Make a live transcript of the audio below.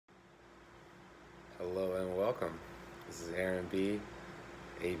Hello and welcome. This is Aaron B,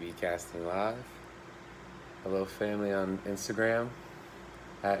 AB Casting Live. Hello family on Instagram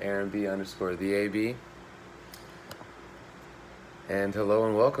at Aaron B _ the AB. And hello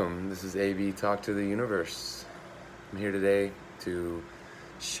and welcome. This is AB Talk to the Universe. I'm here today to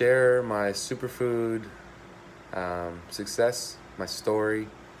share my superfood success, my story,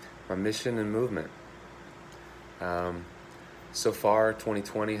 my mission and movement. So far,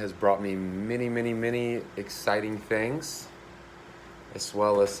 2020 has brought me many exciting things, as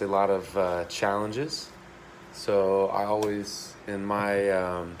well as a lot of challenges. So I always, in my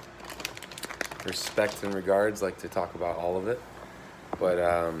respect and regards, like to talk about all of it. But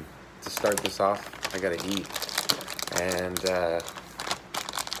to start this off, I gotta eat. And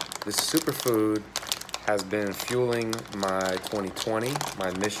this superfood has been fueling my 2020,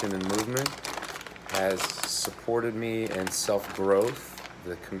 my mission and movement, has supported me in self-growth,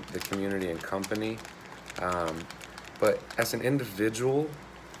 the community and company. But as an individual,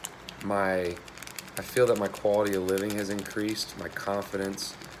 I feel that my quality of living has increased, my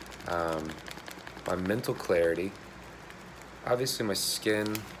confidence, my mental clarity. Obviously, my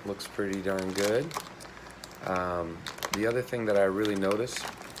skin looks pretty darn good. The other thing that I really notice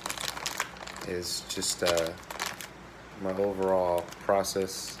is just my overall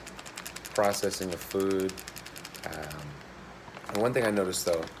processing of food. And one thing I noticed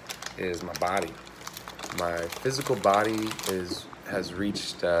though is my body. My physical body has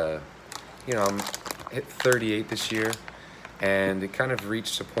reached, I'm hit 38 this year, and it kind of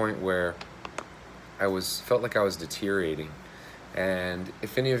reached a point where felt like I was deteriorating. And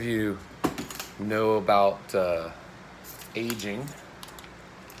if any of you know about aging,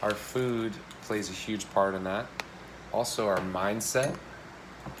 our food plays a huge part in that. Also, our mindset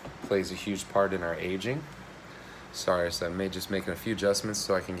plays a huge part in our aging. Sorry, so I may just making a few adjustments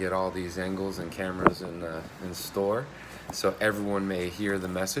so I can get all these angles and cameras in store, so everyone may hear the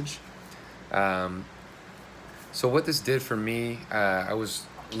message. So what this did for me, I was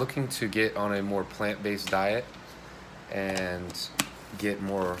looking to get on a more plant-based diet and get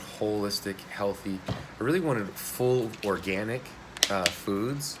more holistic, healthy. I really wanted full organic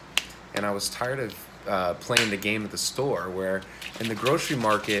foods, and I was tired of playing the game at the store, where in the grocery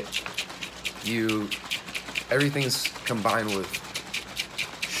market everything's combined with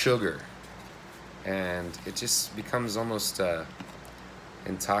sugar, and it just becomes almost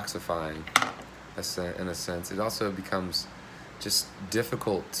intoxifying in a sense. It also becomes just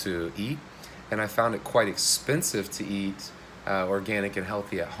difficult to eat, and I found it quite expensive to eat organic and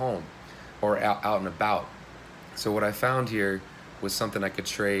healthy at home or out and about. So what I found here was something I could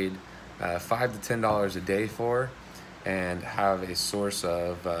trade $5 to $10 a day for, and have a source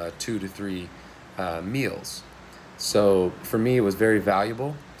of 2 to 3 meals. So for me, it was very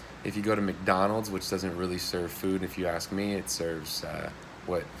valuable. If you go to McDonald's, which doesn't really serve food, if you ask me, it serves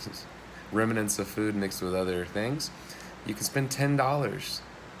remnants of food mixed with other things. You can spend $10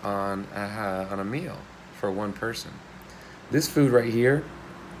 on a meal for one person. This food right here,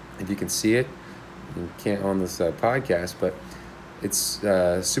 if you can see it, you can't on this podcast, but it's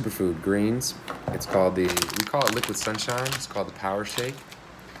superfood greens. It's called we call it liquid sunshine. It's called the Power Shake,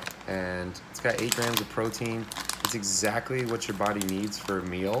 and it's got 8 grams of protein. It's exactly what your body needs for a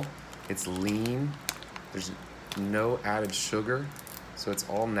meal. It's lean. There's no added sugar, so it's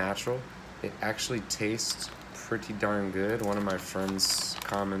all natural. It actually tastes pretty darn good. One of my friends'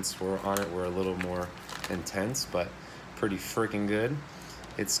 comments were a little more intense, but pretty freaking good.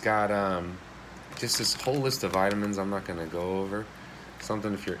 It's got just this whole list of vitamins I'm not gonna go over.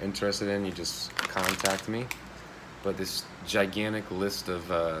 Something if you're interested in, you just contact me. But this gigantic list of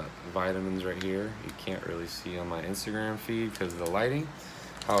vitamins right here, you can't really see on my Instagram feed because of the lighting.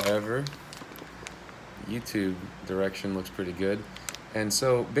 However, YouTube direction looks pretty good. And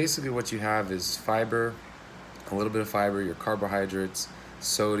so basically what you have is fiber, a little bit of fiber, your carbohydrates,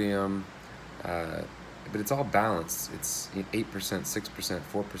 sodium, but it's all balanced. It's 8%, 6%, 4%,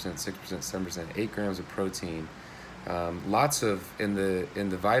 6%, 7%, 8 grams of protein. Lots of, in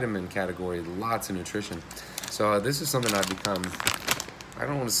the vitamin category, lots of nutrition. So this is something I've become, I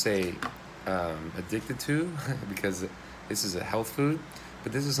don't want to say addicted to because this is a health food,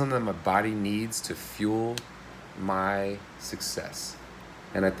 but this is something that my body needs to fuel my success.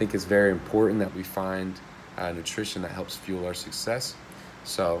 And I think it's very important that we find nutrition that helps fuel our success.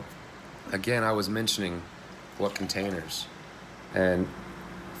 So again, I was mentioning what containers. And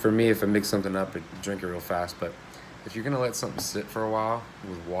for me, if I mix something up, I drink it real fast. But if you're going to let something sit for a while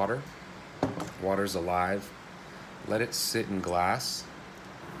with water, water's alive. Let it sit in glass.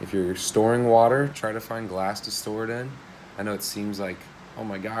 If you're storing water, try to find glass to store it in. I know it seems like oh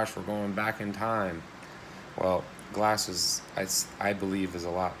my gosh, we're going back in time. Well, glass I believe, is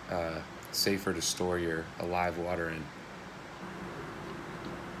a lot safer to store your alive water in.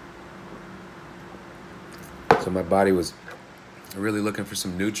 So my body was really looking for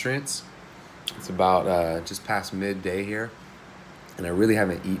some nutrients. It's about just past midday here, and I really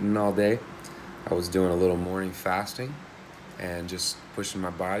haven't eaten all day. I was doing a little morning fasting and just pushing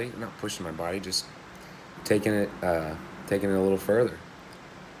my body, not pushing my body, just taking it a little further.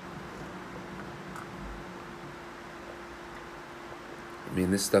 I mean,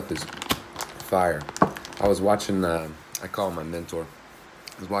 this stuff is fire. I was watching, I call him my mentor.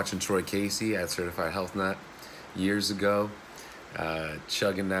 I was watching Troy Casey at Certified Health Nut years ago,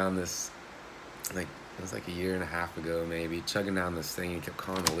 chugging down this, like, it was like a year and a half ago maybe, chugging down this thing. He kept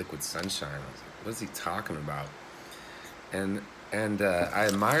calling it liquid sunshine. I was like, what is he talking about? And I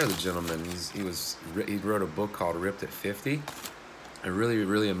admire the gentleman. He wrote a book called Ripped at 50. I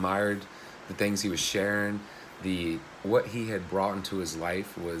really admired the things he was sharing. What he had brought into his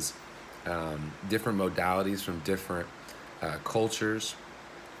life was different modalities from different cultures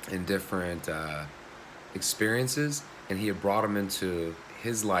and different experiences, and he had brought them into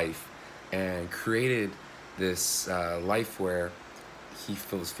his life and created this life where he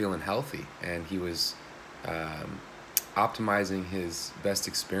was feeling healthy, and he was optimizing his best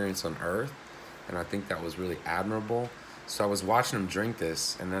experience on earth. And I think that was really admirable. So I was watching him drink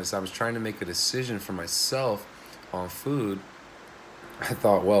this, and as I was trying to make a decision for myself on food, I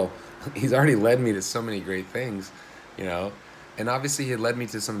thought, well, he's already led me to so many great things, you know. And obviously he had led me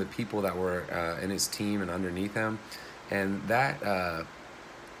to some of the people that were in his team and underneath him. And that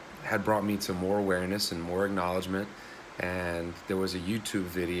had brought me to more awareness and more acknowledgement. And there was a YouTube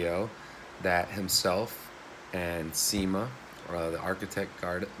video that himself and Seema, the Architect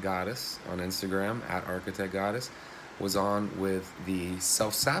Goddess on Instagram, at Architect Goddess, was on with the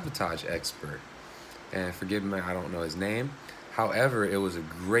self-sabotage expert. And forgive me, I don't know his name. However, it was a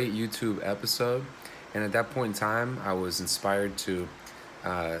great YouTube episode. And at that point in time, I was inspired to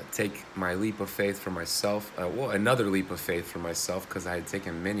take my leap of faith for myself. Another leap of faith for myself, because I had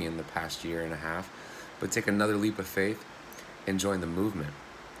taken many in the past year and a half. But take another leap of faith and join the movement.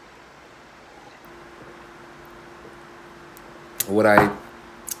 What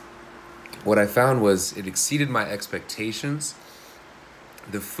I found was it exceeded my expectations.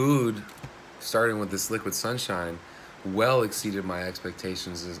 The food, starting with this liquid sunshine, well exceeded my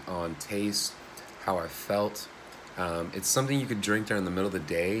expectations on taste, how I felt. It's something you could drink during the middle of the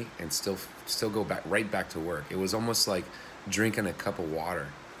day and still go right back to work. It was almost like drinking a cup of water.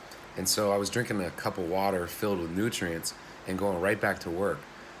 And so I was drinking a cup of water filled with nutrients and going right back to work,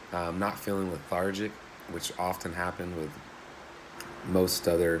 not feeling lethargic, which often happened with most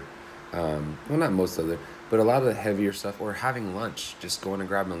other, not most other, but a lot of the heavier stuff, or having lunch, just going and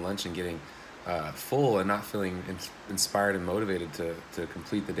grabbing lunch and getting full and not feeling inspired and motivated to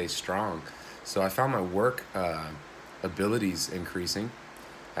complete the day strong. So I found my work abilities increasing.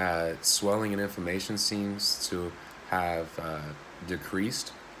 Swelling and inflammation seems to have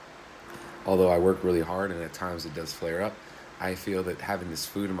decreased. Although I work really hard and at times it does flare up, I feel that having this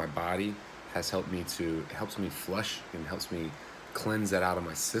food in my body helps me flush and helps me cleanse that out of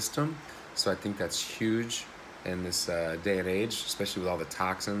my system. So I think that's huge in this day and age, especially with all the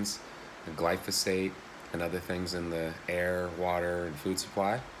toxins, the glyphosate, and other things in the air, water, and food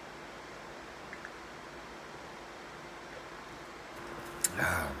supply.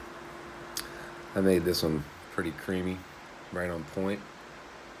 I made this one pretty creamy, right on point.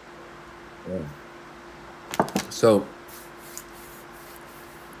 So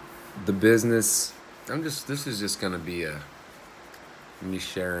the business, this is just gonna be I'm gonna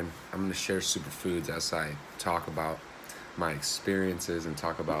share Superfoods as I talk about my experiences and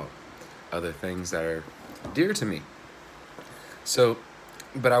talk about other things that are dear to me. So,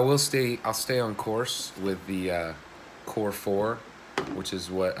 but I'll stay on course with the core 4, which is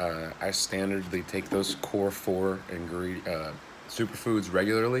what I standardly take those core 4 superfoods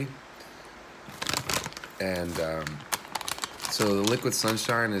regularly. And so the liquid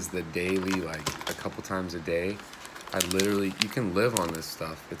sunshine is the daily, like a couple times a day. You can live on this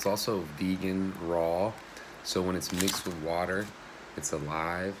stuff. It's also vegan, raw. So when it's mixed with water, it's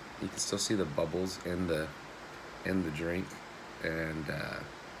alive. You can still see the bubbles in the drink. And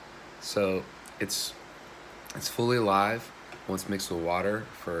so it's fully alive once mixed with water.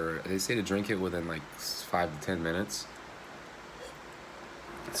 They say to drink it within like 5 to 10 minutes.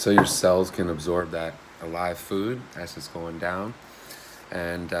 So your cells can absorb that alive food as it's going down.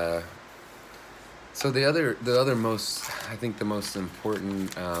 And so the other most, I think the most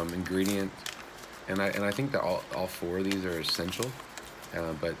important ingredient, and I think that all 4 of these are essential,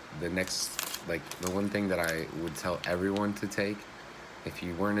 But the one thing that I would tell everyone to take, if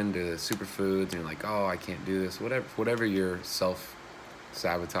you weren't into superfoods and you're like, oh, I can't do this, whatever your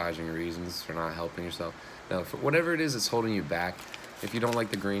self-sabotaging reasons for not helping yourself, no, for whatever it is that's holding you back, if you don't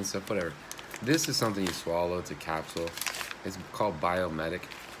like the green stuff, whatever, this is something you swallow. It's a capsule. It's called Biomedic.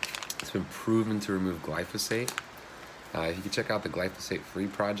 It's been proven to remove glyphosate. You can check out the Glyphosate Free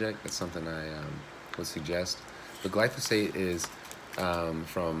Project. That's something I would suggest. But glyphosate is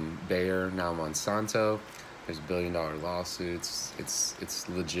from Bayer, now Monsanto. There's billion-dollar lawsuits. It's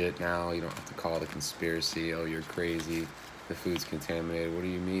legit now. You don't have to call it a conspiracy. Oh, you're crazy. The food's contaminated. What do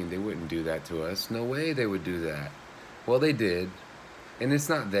you mean? They wouldn't do that to us. No way they would do that. Well, they did. And it's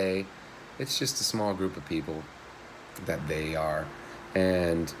not they. It's just a small group of people that they are.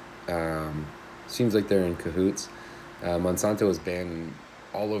 And seems like they're in cahoots. Monsanto was banned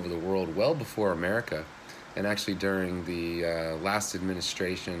all over the world well before America. And actually during the last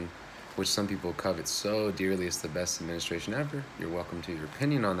administration, which some people covet so dearly, it's the best administration ever. You're welcome to your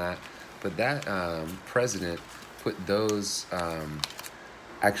opinion on that. But that president put those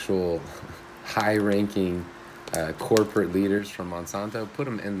actual high-ranking corporate leaders from Monsanto, put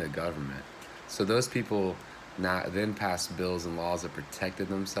them in the government. So those people then passed bills and laws that protected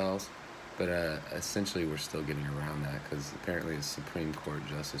themselves. But essentially we're still getting around that because apparently the Supreme Court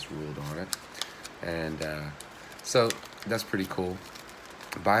justice ruled on it. And so that's pretty cool.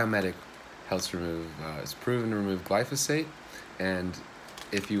 Biomedic helps remove, it's proven to remove glyphosate. And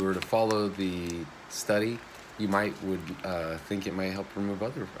if you were to follow the study, you would think it might help remove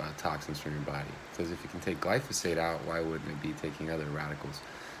other toxins from your body. Because if you can take glyphosate out, why wouldn't it be taking other radicals?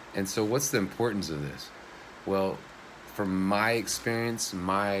 And so what's the importance of this? Well, from my experience,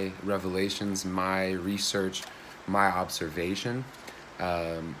 my revelations, my research, my observation,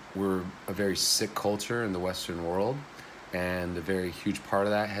 we're a very sick culture in the Western world, and a very huge part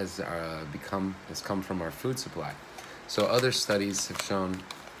of that has come from our food supply. So other studies have shown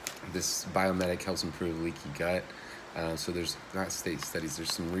this Biomedic helps improve leaky gut. So there's not state studies,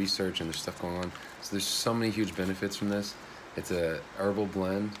 there's some research and there's stuff going on. So there's so many huge benefits from this. It's a herbal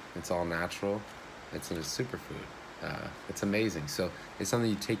blend. It's all natural. It's a superfood. It's amazing. So it's something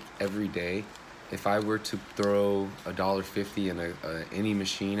you take every day. If I were to throw $1.50 in any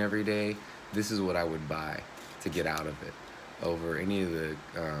machine every day, this is what I would buy to get out of it over any of the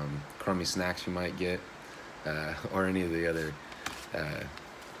crummy snacks you might get or any of the other.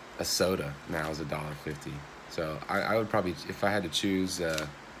 A soda now is $1.50. So I would probably, if I had to choose, if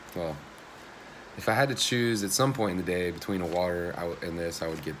I had to choose at some point in the day between a water and this, I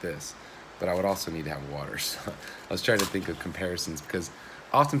would get this. But I would also need to have water. So I was trying to think of comparisons because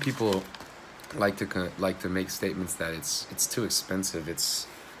often people like to make statements that it's too expensive. It's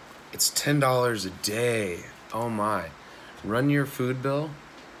 $10 a day. Oh my! Run your food bill.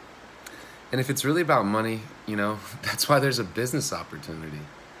 And if it's really about money, that's why there's a business opportunity.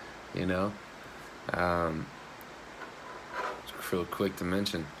 Real quick to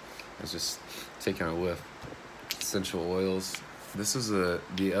mention, I was just taking a whiff. Essential oils. This is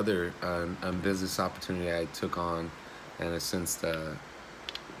the other business opportunity I took on and have since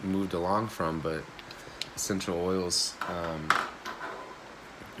moved along from, but essential oils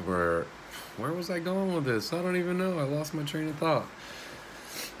where was I going with this? I don't even know. I lost my train of thought.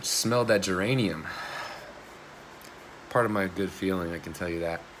 I just smelled that geranium. Part of my good feeling, I can tell you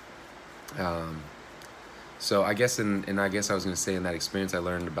that. So I guess I guess I was going to say in that experience I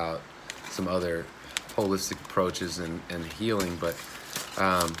learned about some other holistic approaches and healing, but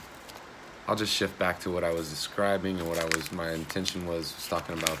I'll just shift back to what I was describing and what my intention was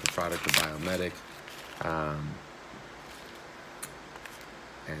talking about the product of Biomedic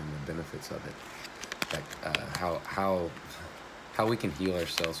and the benefits of it, like how we can heal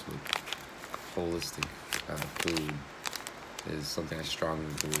ourselves with holistic food is something I strongly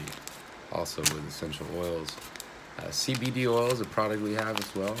believe. Also with essential oils, CBD oil is a product we have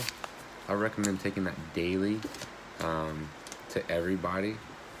as well. I recommend taking that daily to everybody.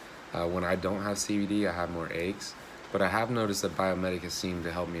 When I don't have CBD, I have more aches, but I have noticed that Biomedic has seemed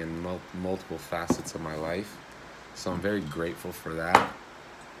to help me in multiple facets of my life, so I'm very grateful for that.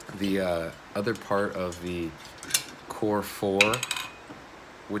 The other part of the Core 4,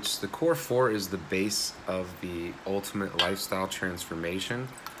 which the Core 4 is the base of the ultimate lifestyle transformation,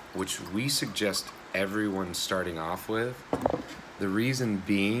 which we suggest everyone starting off with. The reason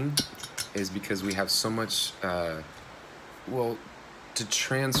being is because we have so much, to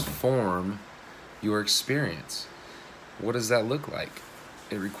transform your experience. What does that look like?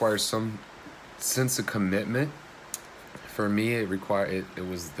 It requires some sense of commitment. For me, it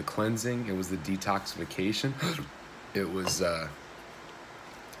was the cleansing, it was the detoxification, it was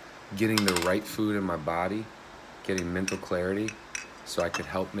getting the right food in my body, getting mental clarity, so I could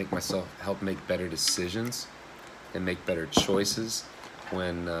help make better decisions and make better choices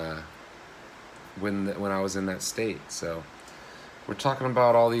when when I was in that state. So we're talking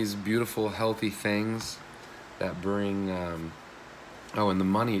about all these beautiful, healthy things that bring. Oh, and the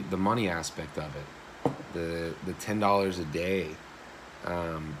money aspect of it, the $10 a day.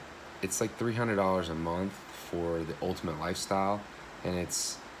 It's like $300 a month for the ultimate lifestyle, and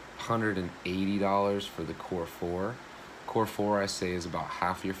it's $180 for the core four. Core four, I say, is about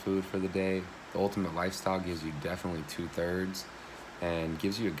half your food for the day. The ultimate lifestyle gives you definitely 2/3 and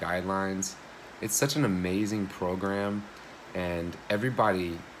gives you guidelines. It's such an amazing program, and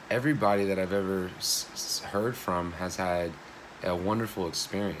everybody that I've ever heard from has had a wonderful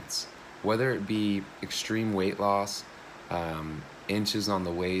experience, whether it be extreme weight loss, inches on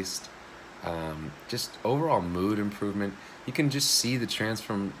the waist, just overall mood improvement. You can just see the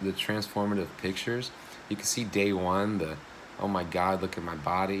transformative pictures. You can see day one, oh my God, look at my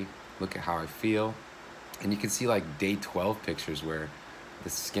body, look at how I feel. And you can see like day 12 pictures where the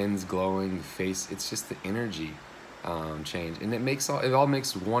skin's glowing, the face, it's just the energy change. And it all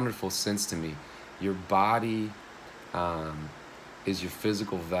makes wonderful sense to me. Your body is your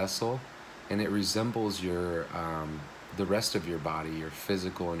physical vessel, and it resembles your the rest of your body, your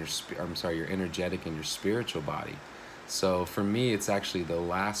physical and your energetic and your spiritual body. So for me, it's actually the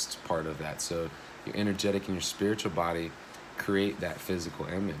last part of that. So your energetic and your spiritual body create that physical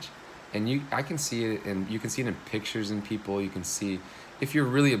image. And I can see it, and you can see it in pictures in people. You can see, if you're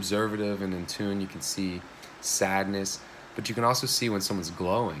really observative and in tune, you can see sadness, but you can also see when someone's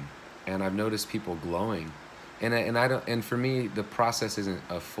glowing. And I've noticed people glowing, and for me, the process isn't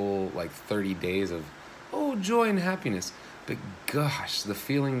a full like 30 days of joy and happiness, but gosh, the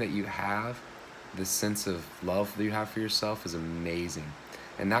feeling that you have, the sense of love that you have for yourself is amazing.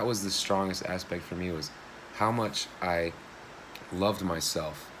 And that was the strongest aspect for me, was how much I loved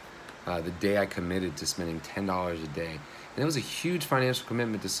myself the day I committed to spending $10 a day. And it was a huge financial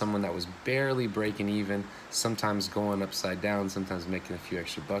commitment to someone that was barely breaking even, sometimes going upside down, sometimes making a few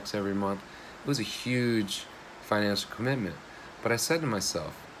extra bucks every month. It was a huge financial commitment. But I said to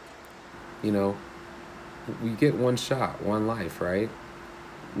myself, we get one shot, one life, right?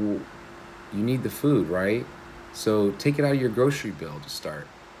 You need the food, right? So take it out of your grocery bill to start.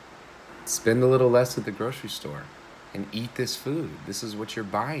 Spend a little less at the grocery store and eat this food. This is what you're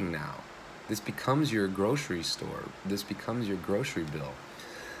buying now. This becomes your grocery store. This becomes your grocery bill.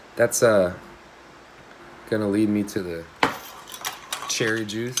 That's gonna lead me to the cherry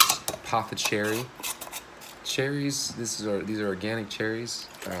juice, Apotha cherry. Cherries, these are organic cherries.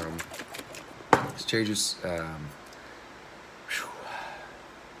 This cherry juice,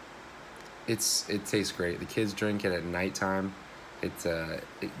 it tastes great. The kids drink it at nighttime.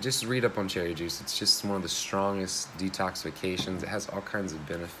 Just read up on cherry juice. It's just one of the strongest detoxifications. It has all kinds of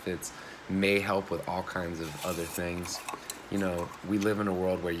benefits, may help with all kinds of other things. We live in a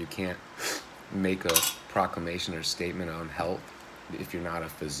world where you can't make a proclamation or statement on health if you're not a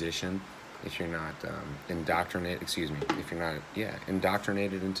physician, if you're not indoctrinated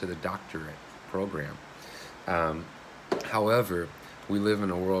into the doctorate program. However, we live in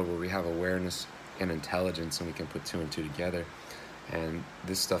a world where we have awareness and intelligence, and we can put two and two together. And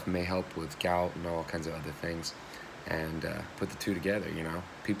this stuff may help with gout and all kinds of other things. And put the two together,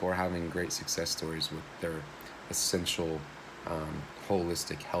 People are having great success stories with their essential,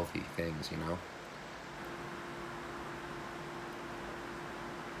 holistic, healthy things,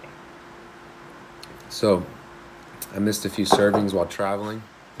 So, I missed a few servings while traveling.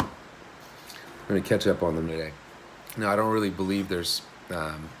 I'm going to catch up on them today. Now, I don't really believe there's...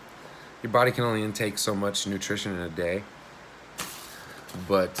 your body can only intake so much nutrition in a day.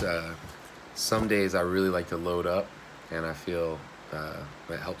 But some days I really like to load up, and I feel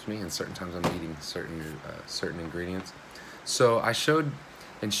it helps me. And certain times I'm eating certain ingredients. So I showed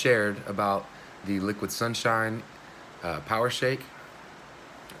and shared about the Liquid Sunshine Power Shake,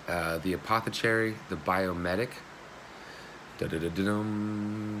 the Apotha cherry, the Biomedic.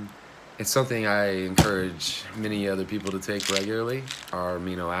 It's something I encourage many other people to take regularly, are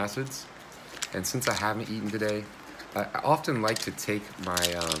amino acids. And since I haven't eaten today, I often like to take my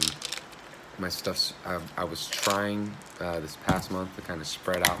stuff. I was trying this past month to kind of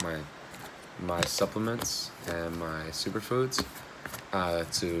spread out my supplements and my superfoods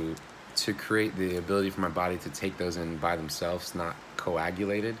to create the ability for my body to take those in by themselves, not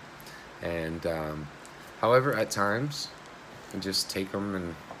coagulated. And however, at times, I just take them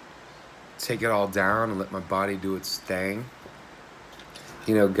and take it all down and let my body do its thing.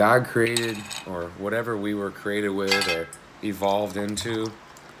 God created, or whatever we were created with or evolved into,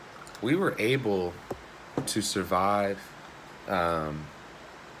 we were able to survive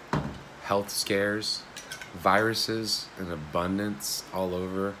health scares, viruses in abundance all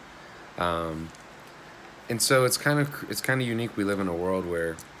over. And so it's kind of unique. We live in a world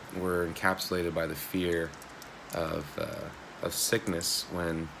where we're encapsulated by the fear of sickness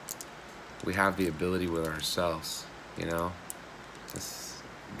when we have the ability with ourselves. You know,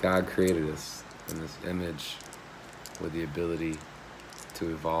 God created us in this image with the ability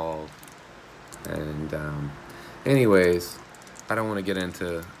to evolve. And anyways, I don't want to get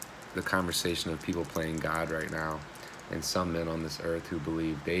into the conversation of people playing God right now, and some men on this earth who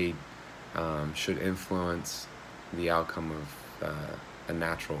believe they should influence the outcome of a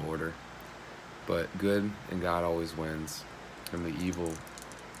natural order. But good and God always wins, and the evil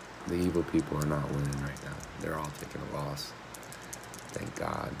people are not winning right now. They're all taking a loss. Thank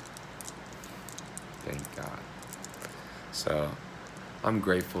God. Thank God. So I'm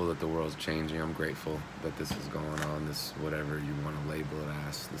grateful that the world's changing. I'm grateful that this is going on, this whatever you want to label it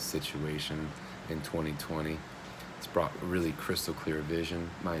as, the situation in 2020. It's brought really crystal clear vision.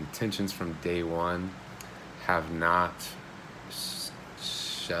 My intentions from day one have not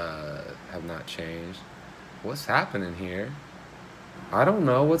changed. What's happening here? I don't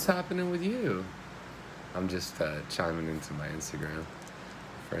know what's happening with you. I'm just chiming into my Instagram.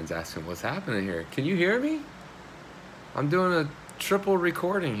 Friends asking what's happening here. Can you hear me? I'm doing a triple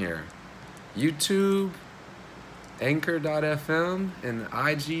recording here. YouTube, Anchor.fm, and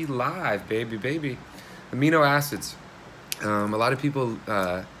IG Live, baby. Amino acids. A lot of people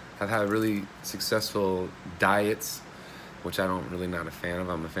have had really successful diets, which I don't really not a fan of.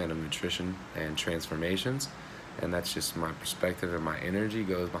 I'm a fan of nutrition and transformations, and that's just my perspective, and my energy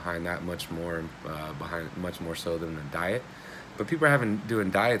goes behind that much more so than the diet. But people are doing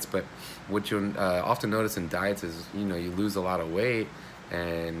diets, but what you'll often notice in diets is, you lose a lot of weight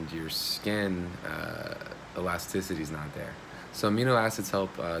and your skin elasticity is not there. So amino acids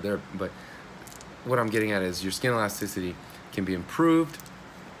help there, but what I'm getting at is your skin elasticity can be improved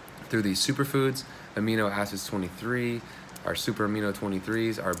through these superfoods. Amino acids 23, our super amino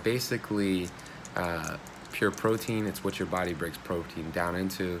 23s are basically pure protein. It's what your body breaks protein down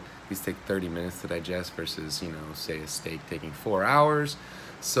into. These take 30 minutes to digest versus, say a steak taking 4 hours.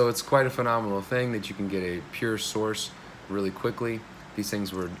 So it's quite a phenomenal thing that you can get a pure source really quickly. These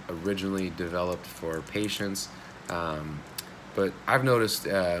things were originally developed for patients. But I've noticed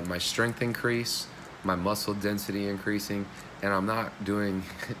my strength increase, my muscle density increasing, and I'm not doing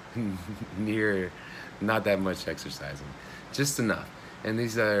not that much exercising, just enough. And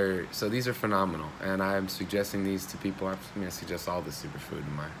these are phenomenal, and I'm suggesting these to people. I suggest all the superfood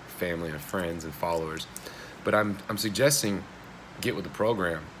to my family and friends and followers, but I'm suggesting get with the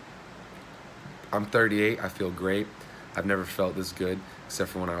program. I'm 38. I feel great. I've never felt this good except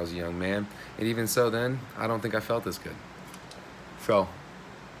for when I was a young man, and even so, then I don't think I felt this good. So,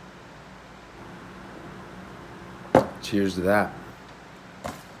 cheers to that.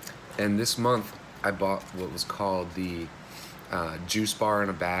 And this month, I bought what was called the juice bar in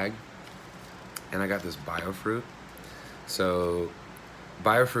a bag, and I got this biofruit. So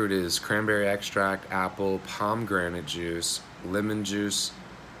biofruit is cranberry extract, apple, pomegranate juice, lemon juice,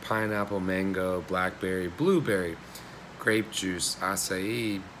 pineapple, mango, blackberry, blueberry, grape juice,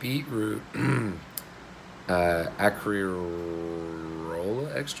 acai, beetroot, acrolera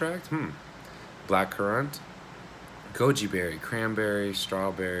extract, blackcurrant, goji berry, cranberry,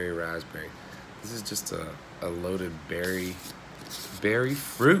 strawberry, raspberry. This is just a loaded berry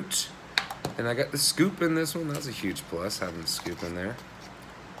fruit. And I got the scoop in this one. That's a huge plus, having the scoop in there,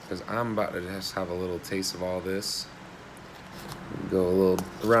 because I'm about to just have a little taste of all this. Go a little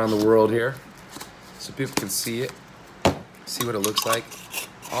around the world here so people can see it, see what it looks like.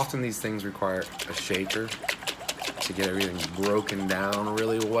 Often these things require a shaker to get everything broken down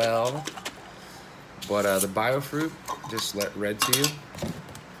really well. But the biofruit, just read to you,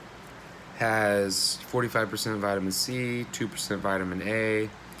 has 45% vitamin C, 2% vitamin A,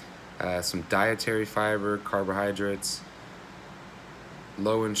 some dietary fiber, carbohydrates,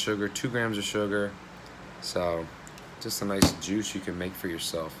 low in sugar, 2 grams of sugar. So just a nice juice you can make for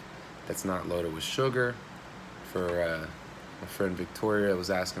yourself that's not loaded with sugar. For my friend Victoria was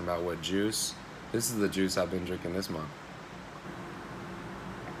asking about what juice. This is the juice I've been drinking this month.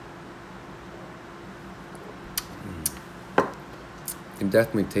 You can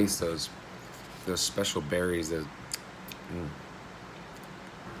definitely taste those special berries, that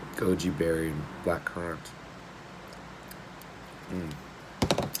goji berry and blackcurrant.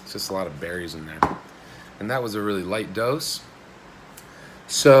 It's just a lot of berries in there. And that was a really light dose.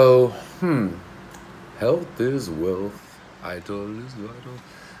 So, health is wealth, idle is vital.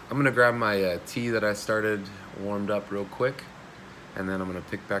 I'm gonna grab my tea that I started warmed up real quick, and then I'm gonna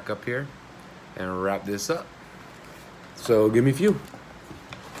pick back up here and wrap this up. So give me a few.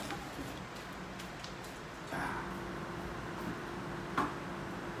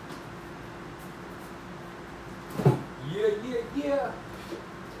 Yeah.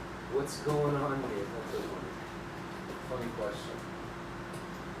 What's going on here? That's a funny question.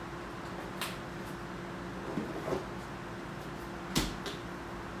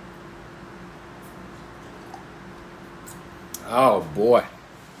 Oh boy.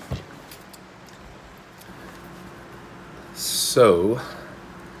 So,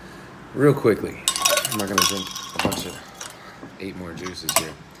 real quickly, I'm not gonna drink a bunch of 8 more juices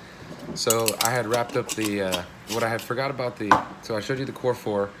here. So I had wrapped up the, what I had forgot about so I showed you the Core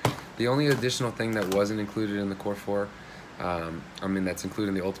 4. The only additional thing that wasn't included in the Core 4, that's included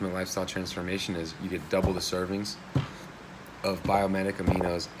in the Ultimate Lifestyle Transformation, is you get double the servings of Biomedic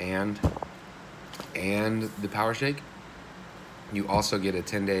aminos and the Power Shake. You also get a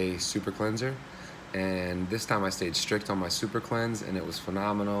 10-day super cleanser. And this time I stayed strict on my super cleanse, and it was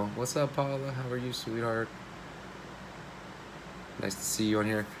phenomenal. What's up, Paula? How are you, sweetheart? Nice to see you on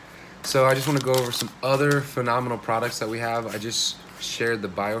here. So I just want to go over some other phenomenal products that we have. I just shared the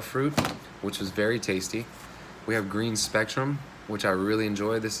Biofruit, which was very tasty. We have Green Spectrum, which I really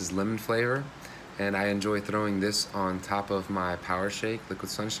enjoy. This is lemon flavor, and I enjoy throwing this on top of my Power Shake, Liquid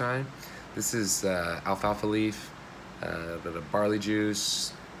Sunshine. This is alfalfa leaf, the barley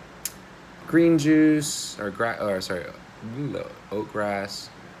juice, green juice, oatgrass,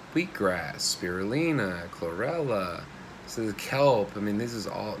 wheatgrass, spirulina, chlorella. So the kelp, this is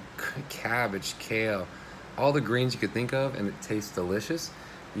all cabbage, kale, all the greens you could think of, and it tastes delicious.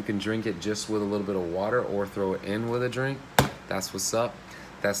 You can drink it just with a little bit of water or throw it in with a drink. That's what's up.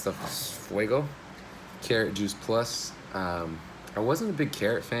 That's the Fuego. Carrot Juice Plus. I wasn't a big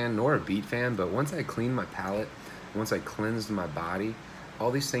carrot fan nor a beet fan, but once I cleaned my palate, once I cleansed my body,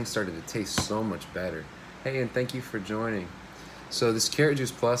 all these things started to taste so much better. Hey, and thank you for joining. So this Carrot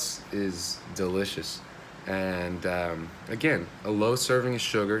Juice Plus is delicious. And again, a low serving of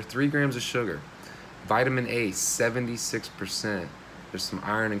sugar, 3 grams of sugar. Vitamin A, 76%. There's some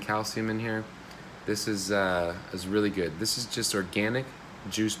iron and calcium in here. This is really good. This is just organic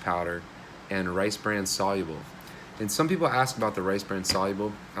juice powder and rice bran soluble. And some people ask about the rice bran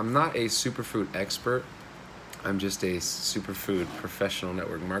soluble. I'm not a superfood expert. I'm just a superfood professional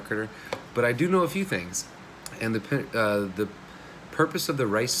network marketer, but I do know a few things. And the purpose of the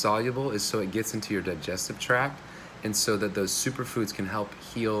rice soluble is so it gets into your digestive tract, and so that those superfoods can help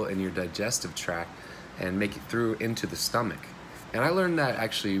heal in your digestive tract and make it through into the stomach. And I learned that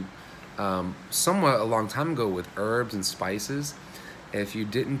actually somewhat a long time ago with herbs and spices. If you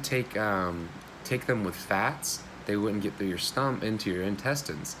didn't take them with fats, they wouldn't get through your stomach into your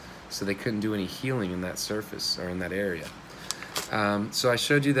intestines, so they couldn't do any healing in that surface or in that area. So I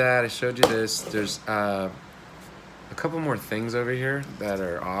showed you that. I showed you this. There's a couple more things over here that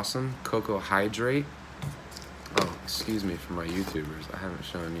are awesome. Cocoa Hydrate. Oh, excuse me for my YouTubers. I haven't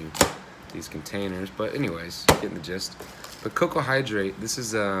shown you these containers, but anyways, getting the gist. But Cocoa Hydrate, this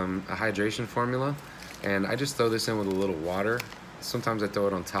is a hydration formula, and I just throw this in with a little water. Sometimes I throw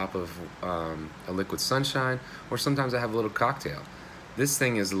it on top of a Liquid Sunshine, or sometimes I have a little cocktail. This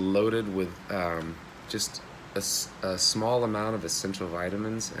thing is loaded with just a small amount of essential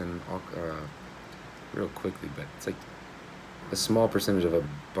vitamins and real quickly, but it's like a small percentage of a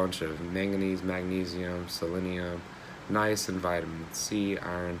bunch of manganese, magnesium, selenium, niacin, vitamin C,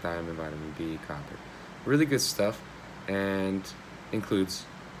 iron, thiamine, vitamin B, copper. Really good stuff, and includes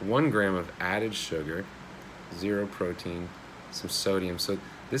 1 gram of added sugar, 0 protein, some sodium. So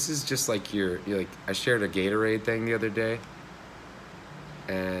this is just like you're like, I shared a Gatorade thing the other day,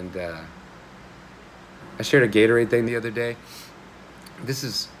 and This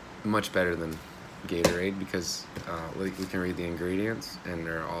is much better than Gatorade because we can read the ingredients and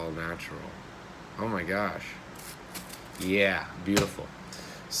they're all natural. Oh my gosh. Yeah, beautiful.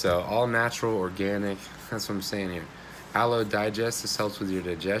 So all natural, organic, that's what I'm saying here. Aloe Digest, this helps with your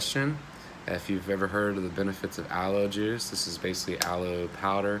digestion. If you've ever heard of the benefits of aloe juice, this is basically aloe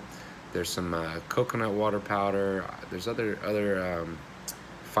powder. There's some coconut water powder. There's other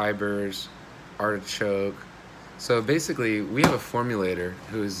fibers, artichoke. So basically, we have a formulator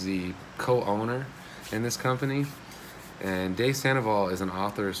who is the co-owner in this company. And Dave Sandoval is an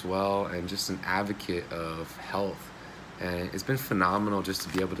author as well and just an advocate of health. And it's been phenomenal just to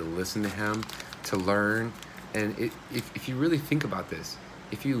be able to listen to him, to learn. And if you really think about this,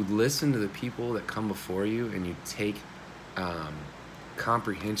 if you listen to the people that come before you and you take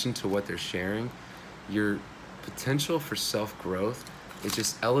comprehension to what they're sharing, your potential for self-growth it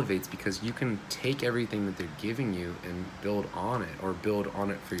just elevates, because you can take everything that they're giving you and build on it, or build on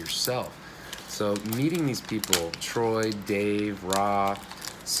it for yourself. So meeting these people, Troy, Dave, Ra,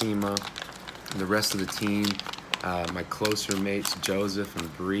 Seema, and the rest of the team, my closer mates, Joseph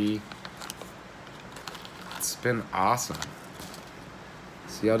and Bree, it's been awesome.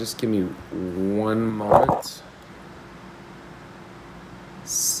 So y'all just give me one moment,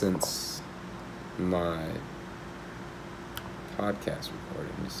 since my podcast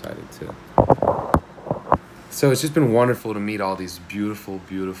recording decided to. So it's just been wonderful to meet all these beautiful,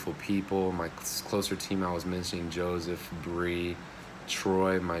 beautiful people. My closer team I was mentioning, Joseph, Bree,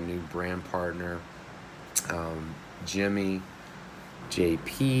 Troy, my new brand partner, Jimmy,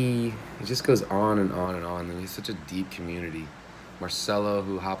 JP. It just goes on and on and on. And it's such a deep community. Marcelo,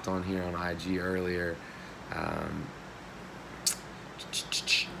 who hopped on here on IG earlier,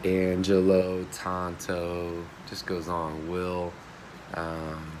 Angelo, Tonto, just goes on. Will,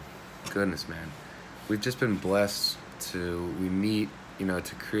 goodness, man. We've just been blessed we meet,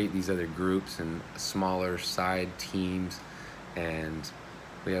 to create these other groups and smaller side teams. And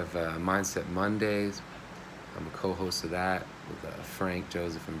we have Mindset Mondays. I'm a co-host of that with Frank,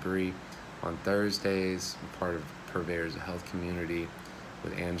 Joseph, and Bree. On Thursdays, I'm part of Purveyors of Health Community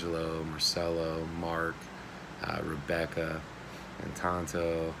with Angelo, Marcelo, Mark, Rebecca, and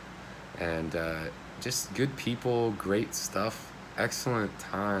Tonto. And just good people, great stuff, excellent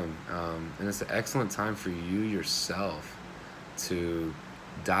time. And it's an excellent time for you yourself to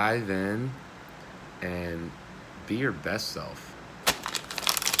dive in and be your best self.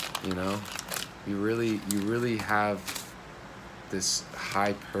 You really have this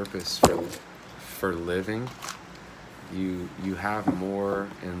high purpose for living. You have more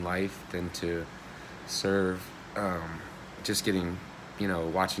in life than to serve just getting,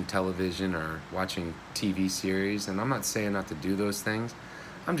 watching television or watching TV series. And I'm not saying not to do those things.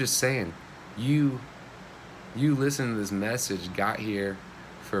 I'm just saying you listen to this message, got here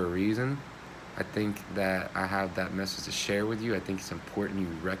for a reason. I think that I have that message to share with you. I think it's important you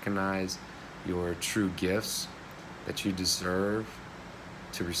recognize your true gifts, that you deserve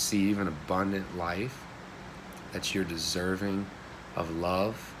to receive an abundant life, that you're deserving of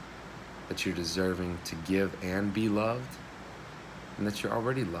love, that you're deserving to give and be loved, and that you're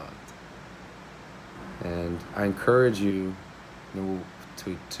already loved. And I encourage you,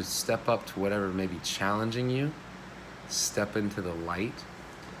 to step up to whatever may be challenging you, step into the light,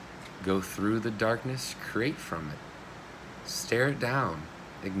 go through the darkness, create from it, stare it down,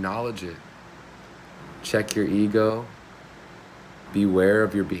 acknowledge it, check your ego, beware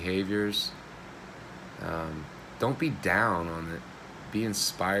of your behaviors. Don't be down on it, be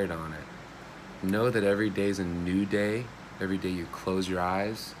inspired on it. Know that every day is a new day. Every day you close your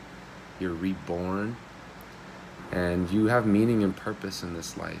eyes, you're reborn, and you have meaning and purpose in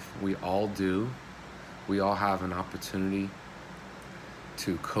this life. We all do. We all have an opportunity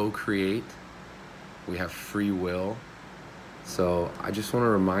to co-create. We have free will. So I just want to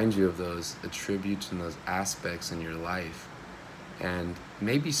remind you of those attributes and those aspects in your life. And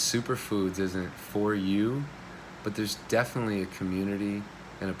maybe Superfoods isn't for you, but there's definitely a community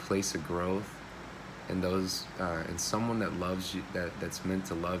and a place of growth, and those and someone that loves you, that's meant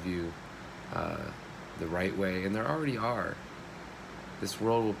to love you the right way. And there already are. This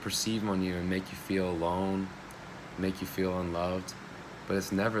world will perceive on you and make you feel alone, make you feel unloved, but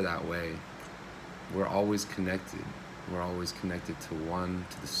it's never that way. We're always connected. We're always connected to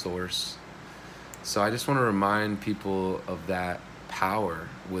the source. So I just want to remind people of that power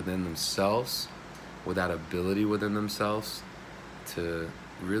within themselves, with that ability within themselves to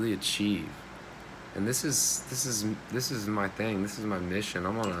really achieve. And this is my thing. This is my mission.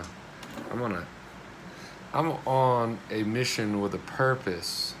 I'm on a mission with a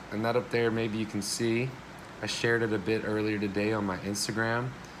purpose. And that up there, maybe you can see. I shared it a bit earlier today on my Instagram.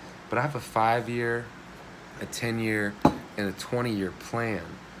 But I have a 5-year, a 10-year, and a 20-year plan.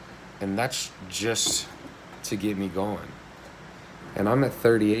 And that's just to get me going. And I'm at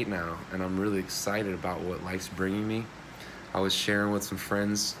 38 now, and I'm really excited about what life's bringing me. I was sharing with some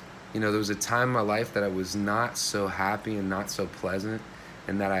friends, there was a time in my life that I was not so happy and not so pleasant,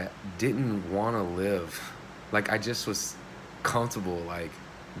 and that I didn't want to live. Like, I just was comfortable, like,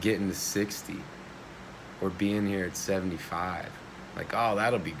 getting to 60 or being here at 75. Like, oh,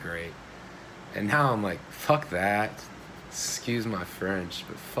 that'll be great. And now I'm like, fuck that. Excuse my French,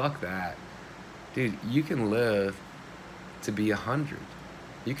 but fuck that. Dude, you can live to be 100.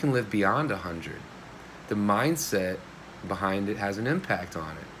 You can live beyond 100. The mindset behind it has an impact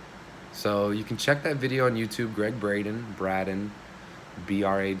on it. So you can check that video on YouTube. Greg Braden, Braden,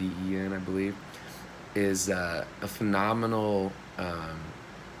 Braden, I believe, is a phenomenal um,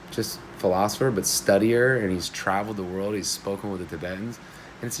 just philosopher, but studier, and he's traveled the world. He's spoken with the Tibetans,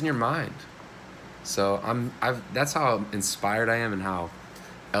 and it's in your mind. So that's how inspired I am, and how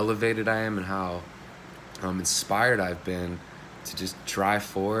elevated I am, and how inspired I've been to just drive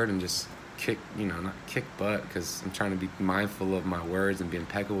forward and just kick, not kick butt, because I'm trying to be mindful of my words and be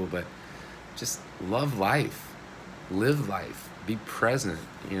impeccable, but just love life, live life, be present,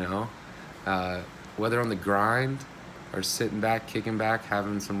 whether on the grind or sitting back, kicking back,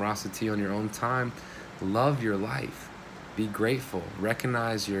 having some Rasa tea on your own time. Love your life, be grateful,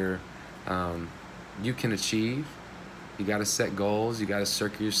 recognize you can achieve. You got to set goals. You got to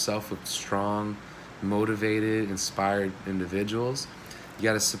circle yourself with strong, motivated, inspired individuals. You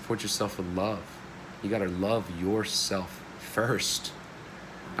got to support yourself with love. You got to love yourself first.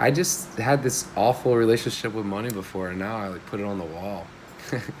 I just had this awful relationship with money before, and now I put it on the wall.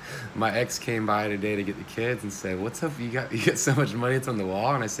 My ex came by today to get the kids and said, "What's up? You got so much money, it's on the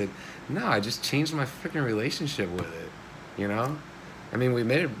wall." And I said, "No, I just changed my freaking relationship with it." I mean, we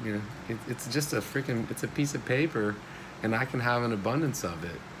made it. It's just it's a piece of paper, and I can have an abundance of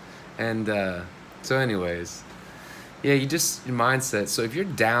it. And so, anyways, yeah, your mindset. So if you're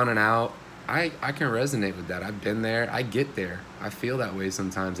down and out, I can resonate with that. I've been there. I get there. I feel that way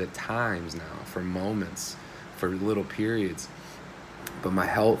sometimes, at times now, for moments, for little periods. But my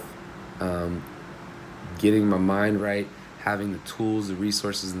health, getting my mind right, having the tools, the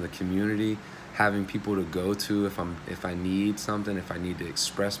resources in the community, having people to go to if I need something, if I need to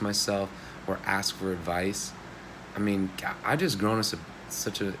express myself or ask for advice. I mean, I just grown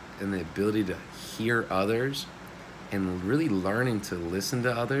in the ability to hear others, and really learning to listen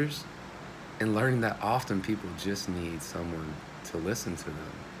to others, and learning that often people just need someone to listen to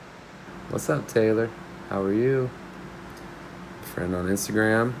them. What's up, Taylor? How are you? Friend on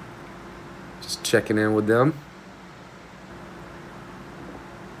Instagram. Just checking in with them.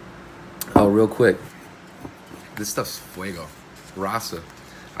 Oh, real quick. This stuff's fuego. Rasa.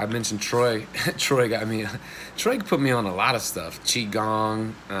 I mentioned Troy. Troy put me on a lot of stuff.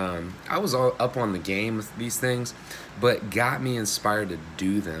 Qigong. I was all up on the game with these things, but got me inspired to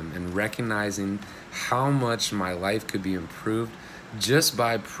do them, and recognizing how much my life could be improved just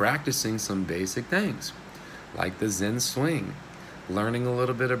by practicing some basic things, like the Zen swing, learning a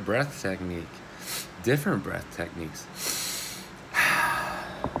little bit of breath technique, different breath techniques.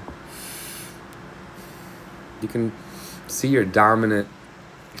 You can see your dominant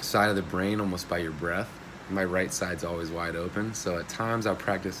side of the brain almost by your breath. My right side's always wide open, so at times I'll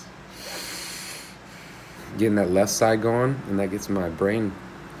practice getting that left side going, and that gets my brain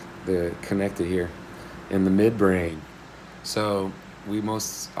connected here in the midbrain. So we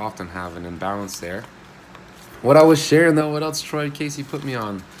most often have an imbalance there. What I was sharing though, what else Troy Casey put me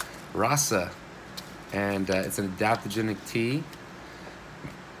on? Rasa, and it's an adaptogenic tea,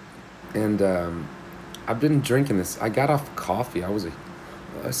 and I've been drinking this. I got off coffee. I was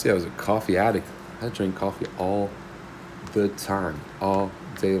a coffee addict. I drink coffee all the time, all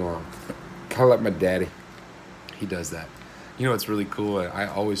day long. Kind of like my daddy. He does that. It's really cool. I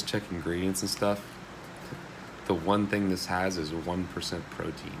always check ingredients and stuff. The one thing this has is 1%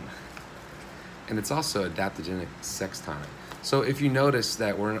 protein. And it's also adaptogenic sex tonic. So if you notice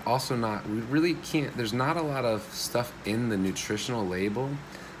that we really can't, there's not a lot of stuff in the nutritional label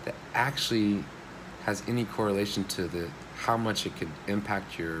that actually has any correlation to how much it could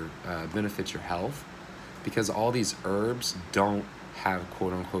impact benefit your health, because all these herbs don't have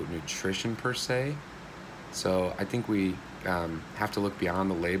quote unquote nutrition per se. So I think we have to look beyond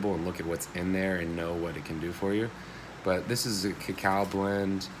the label and look at what's in there and know what it can do for you. But this is a cacao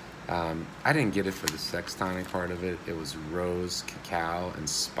blend. I didn't get it for the sex tonic part of it. It was rose, cacao, and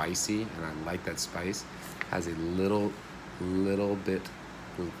spicy, and I like that spice. Has a little bit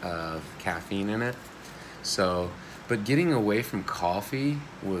of caffeine in it. So, but getting away from coffee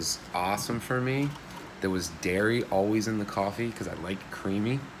was awesome for me. There was dairy always in the coffee because I like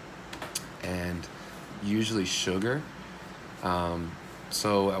creamy, and usually sugar.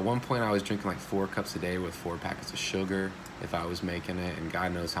 So at one point I was drinking like 4 cups a day with 4 packets of sugar if I was making it, and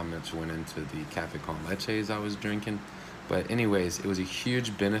God knows how much went into the cafe con leches I was drinking. But anyways, it was a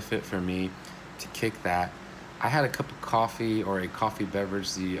huge benefit for me to kick that. I had a cup of coffee or a coffee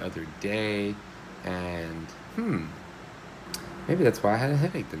beverage the other day, and maybe that's why I had a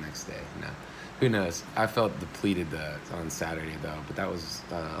headache the next day. No, who knows? I felt depleted on Saturday though, but that was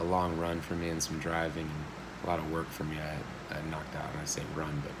a long run for me and some driving and a lot of work for me. I knocked out, and I say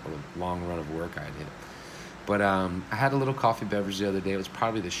run, but a long run of work I hit. But I had a little coffee beverage the other day. It was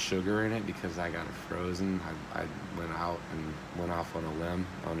probably the sugar in it because I got it frozen. I went out and went off on a limb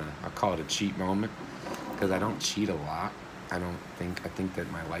I call it a cheat moment, because I don't cheat a lot. I think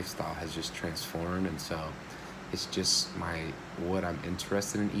that my lifestyle has just transformed, and so it's just what I'm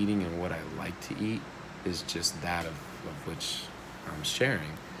interested in eating and what I like to eat is just that of which I'm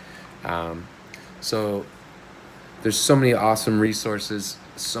sharing. Um, so there's so many awesome resources,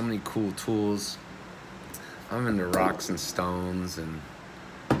 so many cool tools. I'm into rocks and stones and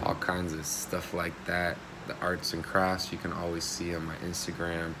all kinds of stuff like that. The arts and crafts you can always see on my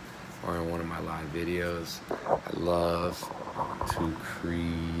Instagram or in one of my live videos. I love to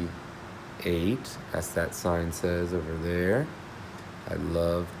create, as that sign says over there. I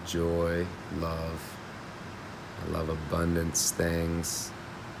love joy, I love abundance things.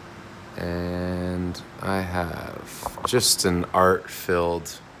 And I have just an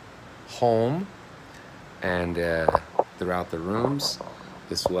art-filled home and throughout the rooms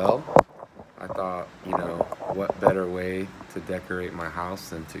as well. I thought, what better way to decorate my house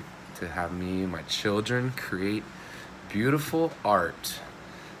than to have me and my children create beautiful art.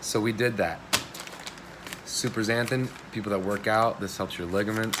 So we did that. Super xanthan, people that work out, this helps your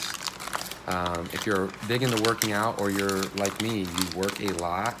ligaments. If you're big into working out or you're like me, you work a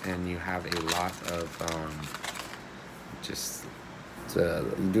lot and you have a lot of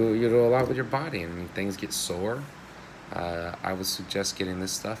you do a lot with your body and things get sore. I would suggest getting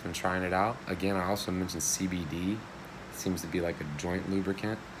this stuff and trying it out. Again, I also mentioned CBD. It seems to be like a joint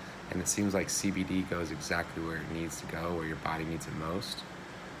lubricant, and it seems like CBD goes exactly where it needs to go, where your body needs it most.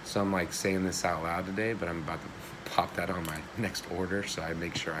 So I'm like saying this out loud today, but I'm about to pop that on my next order so I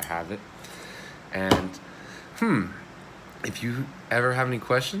make sure I have it. And if you ever have any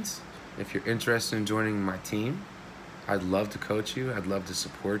questions, if you're interested in joining my team, I'd love to coach you. I'd love to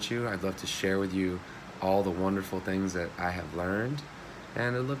support you. I'd love to share with you all the wonderful things that I have learned.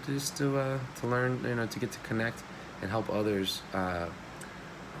 And I'd love to just to learn, to get to connect and help others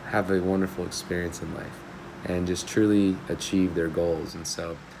have a wonderful experience in life and just truly achieve their goals. And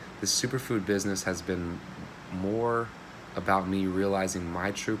so this superfood business has been more about me realizing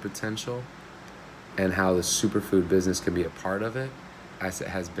my true potential and how the superfood business can be a part of it, as it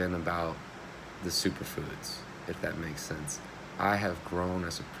has been about the superfoods, if that makes sense. I have grown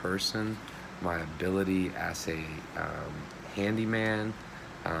as a person, my ability as a handyman,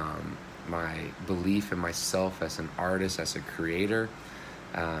 my belief in myself as an artist, as a creator,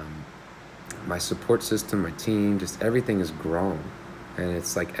 my support system, my team, just everything has grown, and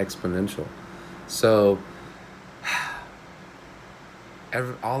it's like exponential. So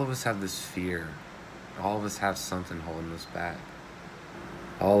all of us have this fear. All of us have something holding us back.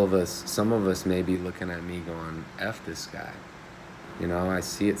 Some of us may be looking at me going, F this guy. I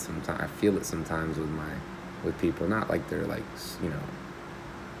see it sometimes, I feel it sometimes with people, not like they're like,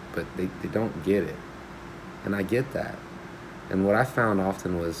 but they don't get it. And I get that. And what I found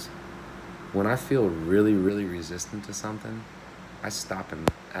often was when I feel really, really resistant to something, I stop and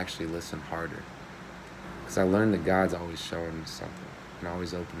actually listen harder. Because I learned that God's always showing me something and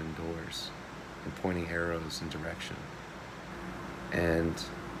always opening doors and pointing arrows in direction. And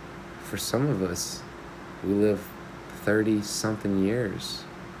for some of us, we live 30-something years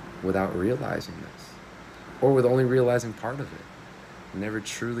without realizing this, or with only realizing part of it, never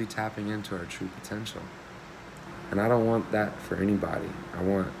truly tapping into our true potential. And I don't want that for anybody. I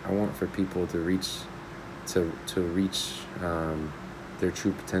want for people to reach their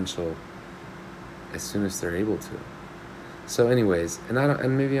true potential as soon as they're able to. So anyways,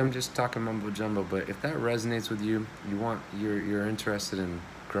 and maybe I'm just talking mumbo jumbo, but if that resonates with you, you're interested in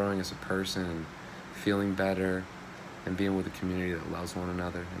growing as a person and feeling better and being with a community that loves one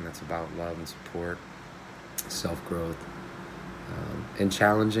another, and that's about love and support, self-growth, and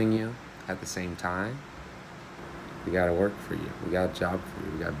challenging you at the same time, we got to work for you. We got a job for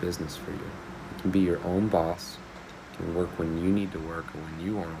you. We got business for you. You can be your own boss. You can work when you need to work or when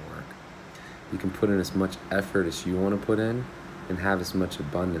you want to work. You can put in as much effort as you want to put in and have as much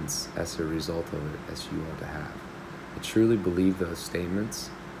abundance as a result of it as you want to have. I truly believe those statements.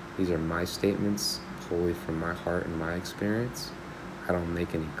 These are my statements, wholly from my heart and my experience. I don't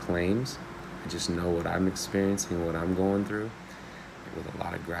make any claims. I just know what I'm experiencing, what I'm going through, with a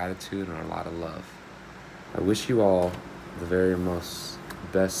lot of gratitude and a lot of love. I wish you all the very most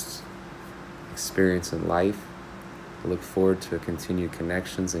best experience in life. I look forward to continued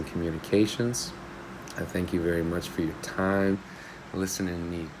connections and communications. I thank you very much for your time, listening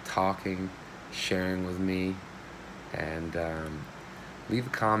to me talking, sharing with me, and leave a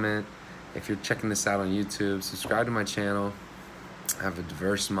comment. If you're checking this out on YouTube, subscribe to my channel. I have a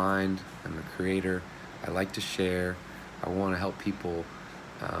diverse mind. I'm a creator. I like to share. I want to help people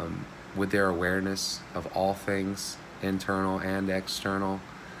with their awareness of all things, internal and external.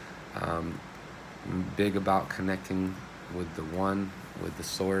 I'm big about connecting with the one, with the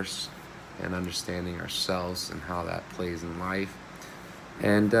source, and understanding ourselves and how that plays in life.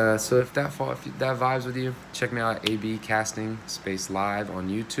 And so if that vibes with you, check me out at AB Casting Space Live on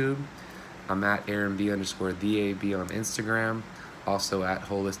YouTube. I'm at Aaron B _ the AB on Instagram, also at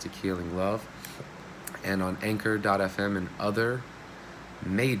Holistic Healing Love, and on Anchor.fm and other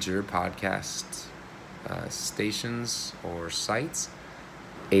major podcast stations or sites.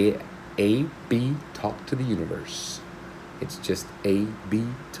 AB Talk to the Universe. It's just AB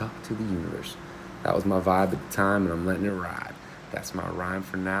Talk to the Universe. That was my vibe at the time, and I'm letting it ride. That's my rhyme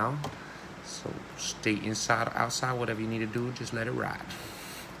for now. So stay inside or outside, whatever you need to do, just let it ride.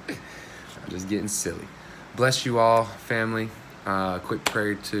 I'm just getting silly. Bless you all, family. Quick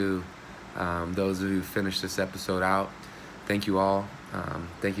prayer to those of you who finished this episode out. Thank you all.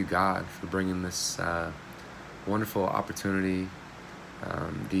 Thank you, God, for bringing this wonderful opportunity,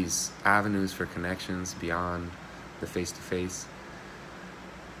 these avenues for connections beyond the face-to-face.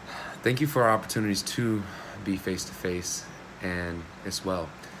 Thank you for our opportunities to be face-to-face and as well.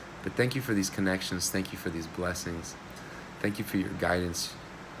 But thank you for these connections. Thank you for these blessings. Thank you for your guidance.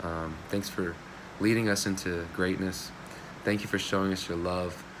 Thanks for leading us into greatness. Thank you for showing us your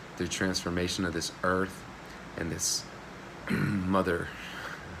love through transformation of this earth and this Mother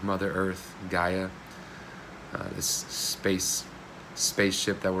Earth, Gaia, this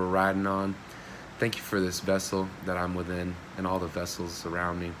spaceship that we're riding on. Thank you for this vessel that I'm within and all the vessels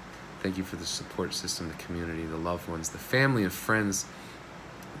around me. Thank you for the support system, the community, the loved ones, the family and friends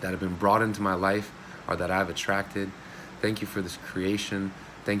that have been brought into my life or that I've attracted. Thank you for this creation.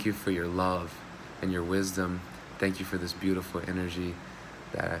 Thank you for your love and your wisdom. Thank you for this beautiful energy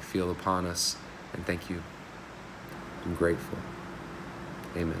that I feel upon us. And thank you. I'm grateful.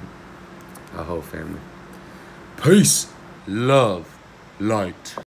 Amen. Aho, family. Peace, love, light.